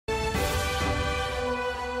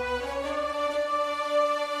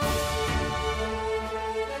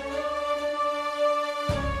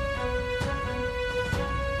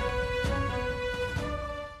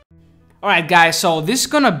Alright guys, so this is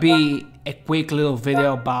gonna be a quick little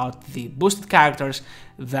video about the boosted characters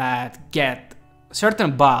that get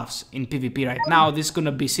certain buffs in PvP right now. This is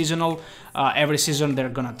gonna be seasonal. Every season they're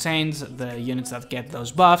gonna change the units that get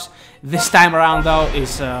those buffs. This time around though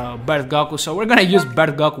is Bird Goku, so we're gonna use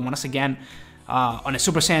Bird Goku once again on a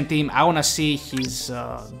Super Saiyan team. I wanna see his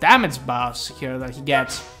damage buffs here that he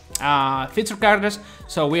gets. Feature characters,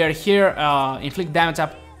 so we are here, inflict damage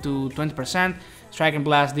up to 20%, strike and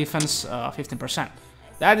blast defense 15%.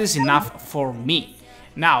 That is enough for me.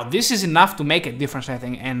 Now this is enough to make a difference, I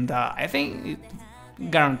think, and I think it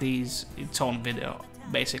guarantees its own video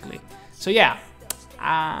basically. So yeah,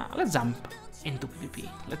 let's jump into PvP.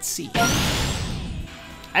 Let's see.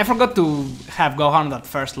 I forgot to have Gohan that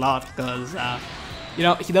first lot because you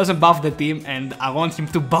know, he doesn't buff the team and I want him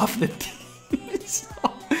to buff the team. So,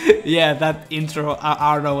 yeah, that intro,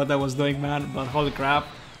 I don't know what I was doing, man, but holy crap.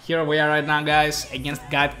 Here we are right now, guys, against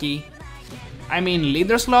Gatki. I mean,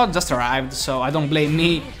 leader slot just arrived, so I don't blame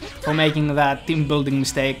me for making that team building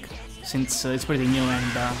mistake, since it's pretty new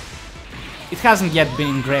and it hasn't yet been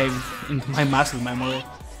engraved into my muscle memory.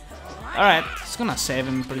 Alright, it's gonna save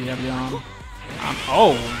him pretty early on.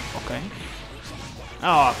 Oh, okay.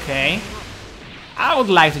 Okay. I would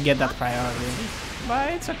like to get that priority, but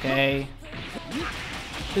it's okay.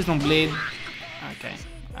 Please don't bleed. Okay.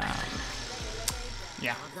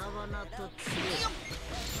 Yeah.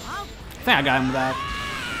 I think I got him with that.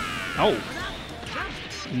 Oh.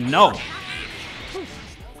 No.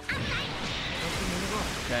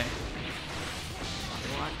 Okay.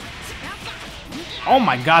 Oh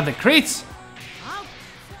my god, the crits!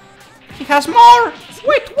 He has more!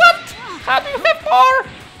 Wait, what? How do you have more?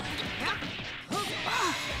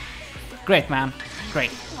 Great, man.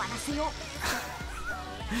 Great.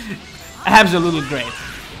 Absolutely great.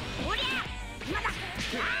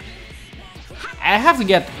 I have to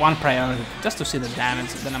get one priority just to see the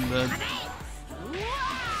damage, then I'm good.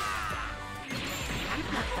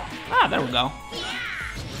 Ah, there we go.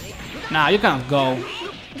 Nah, you cannot go.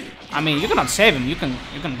 I mean, you cannot save him. You can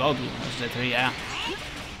go to Z3, yeah.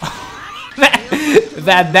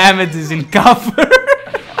 that damage is in cover.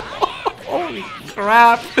 Holy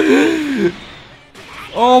crap!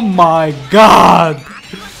 Oh my god!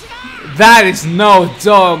 That is no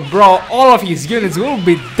joke, bro. All of his units will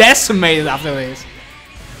be decimated after this.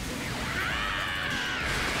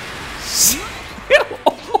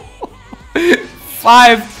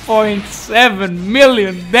 $5.7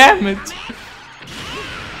 million damage.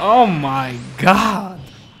 Oh my god.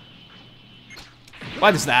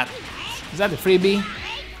 What is that? Is that a freebie?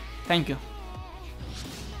 Thank you.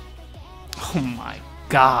 Oh my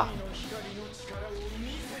god.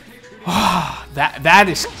 That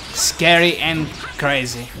is scary and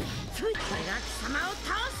crazy.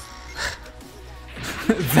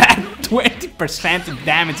 That 20%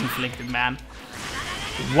 damage inflicted, man.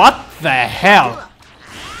 What the hell?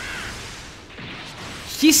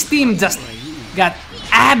 His team just got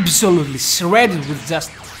absolutely shredded with just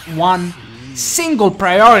one single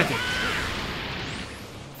priority.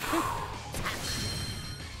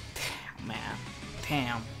 Damn, man.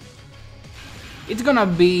 Damn. It's gonna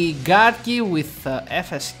be Gatki with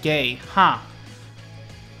FSK, huh?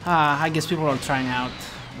 I guess people are trying out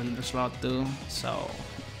the leader slot too, so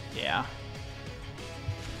yeah.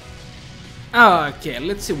 Okay,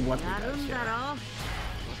 let's see what we got here.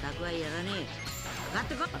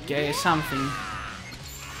 Okay, something.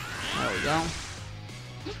 There we go.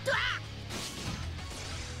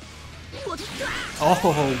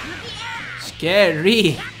 Oh,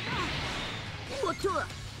 scary.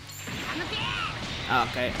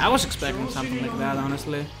 Okay, I was expecting something like that,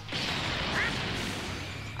 honestly.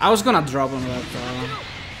 I was gonna drop him that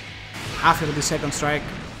after the second strike.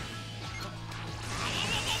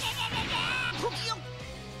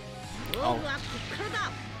 Oh,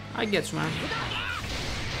 I get you, man.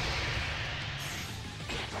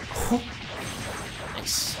 Oh.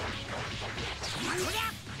 Nice.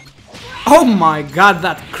 Oh my god,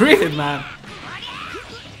 that critted, man.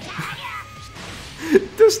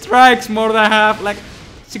 2 strikes, more than half, like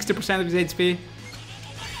 60% of his HP.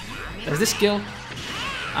 Does this kill?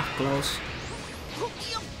 Ah, close.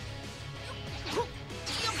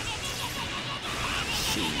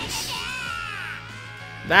 Jeez.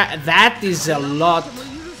 That is a lot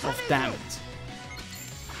of damage.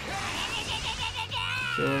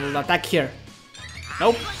 He'll attack here.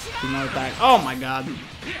 Nope, did not attack. Oh my god.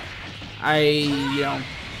 I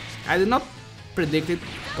did not predict it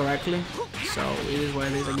correctly, so it is what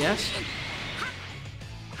it is, I guess.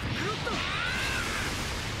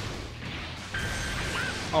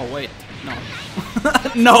 Oh wait, no.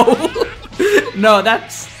 No! No,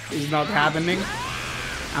 that's It's not happening.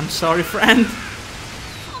 I'm sorry, friend.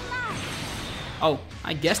 Oh,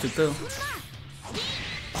 I guessed it too.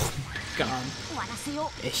 Oh my god.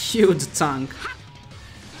 A huge chunk.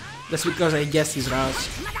 That's because I guessed his routes.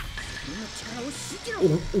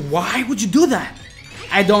 Why would you do that?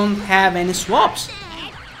 I don't have any swaps.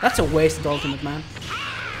 That's a wasted ultimate, man.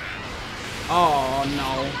 Oh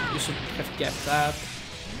no, you should have guessed that.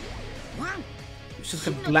 You should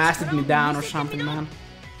have blasted me down or something, man.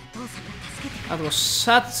 That was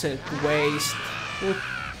such a waste. Oop.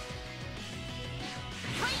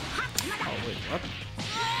 Oh wait, what?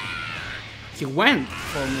 He went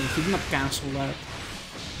for me, he did not cancel that.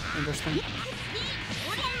 Interesting.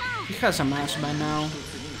 He has a mask by now.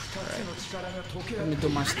 Alright. Let me do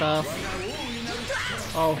my stuff.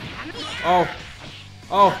 Oh. Oh.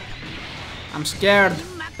 Oh. I'm scared.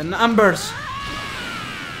 The numbers.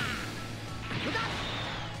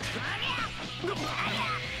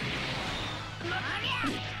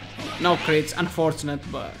 No crits, unfortunate,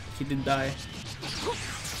 but he did die.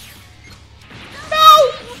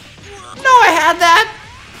 No! No, I had that!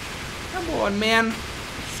 Come on, man.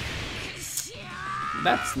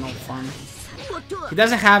 That's no fun. He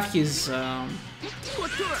doesn't have his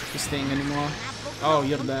thing anymore. Oh,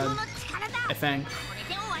 you're dead. I think.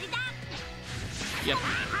 Yep.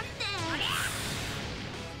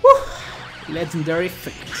 Woo! Legendary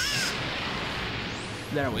fix.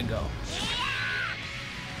 There we go.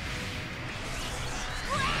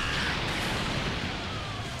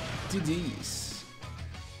 GG's.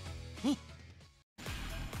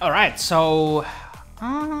 Alright, so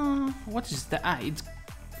what is that?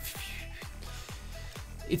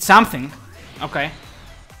 It's something. Okay.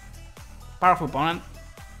 Powerful opponent,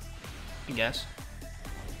 I guess.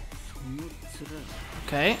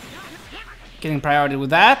 Okay. Getting priority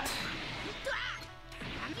with that.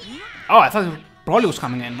 Oh, I thought Broly was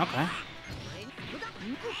coming in. Okay.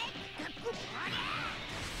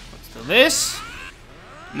 Let's do this.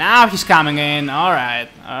 Now he's coming in. Alright,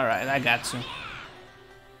 alright, I got you.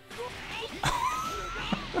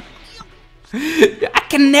 I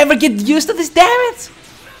can never get used to this damage.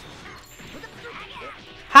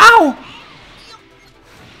 How?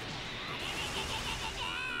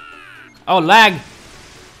 Oh, lag.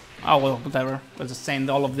 Oh, well, whatever. Let's just send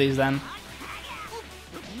all of these then.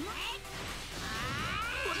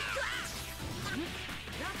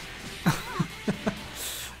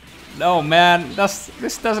 No, man,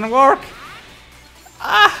 this doesn't work.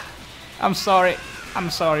 Ah, I'm sorry. I'm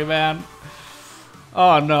sorry, man.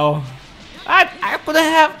 Oh no, I couldn't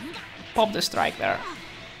have popped the strike there.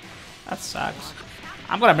 That sucks.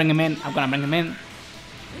 I'm gonna bring him in. I'm gonna bring him in.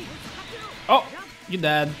 Oh, you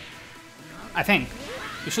dead. I think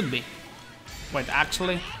you should be. Wait,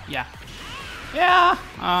 actually, yeah, yeah.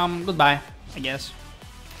 Goodbye, I guess.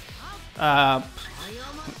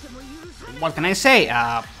 What can I say?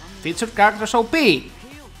 Featured characters OP.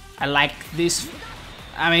 I like this.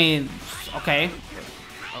 I mean, okay.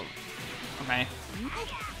 Oh, okay.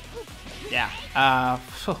 Yeah.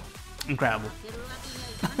 Incredible.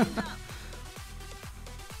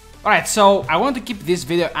 Alright, so I want to keep this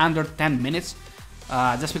video under 10 minutes.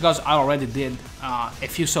 Just because I already did a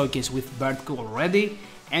few showcases with Vertigo already,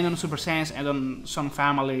 and on Super Saiyans, and on Son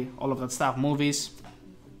Family, all of that stuff, movies.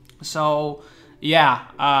 So yeah,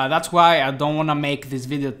 that's why I don't want to make this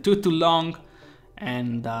video too long,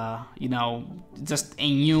 and you know, just a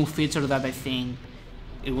new feature that I think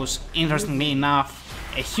it was interestingly enough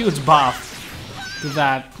a huge buff to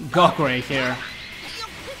that Goku right here.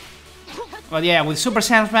 But yeah, with Super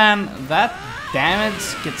Saiyans, man, that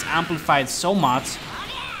damage gets amplified so much,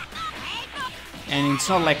 and it's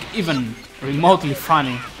not like even remotely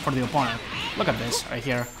funny for the opponent. Look at this right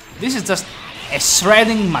here. This is just a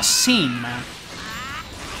shredding machine, man.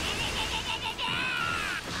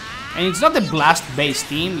 And it's not a blast-based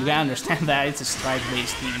team, you gotta understand that it's a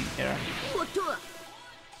strike-based team here.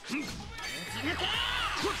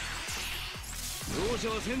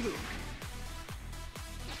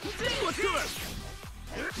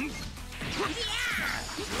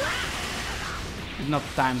 Did not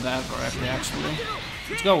time that correctly, actually.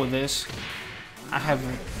 Let's go with this. I have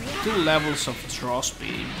 2 levels of draw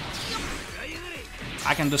speed.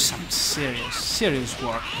 I can do some serious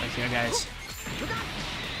work right here, guys.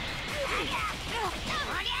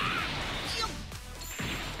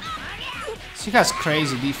 She has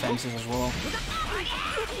crazy defenses as well.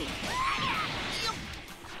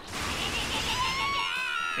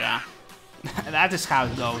 Yeah, that is how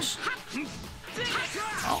it goes.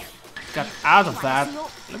 Oh, got out of that.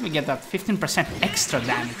 Let me get that 15% extra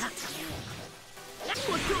damage.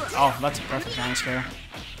 Oh, that's a perfect answer.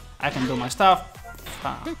 I can do my stuff.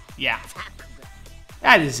 Yeah.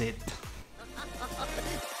 That is it.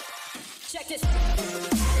 Check this.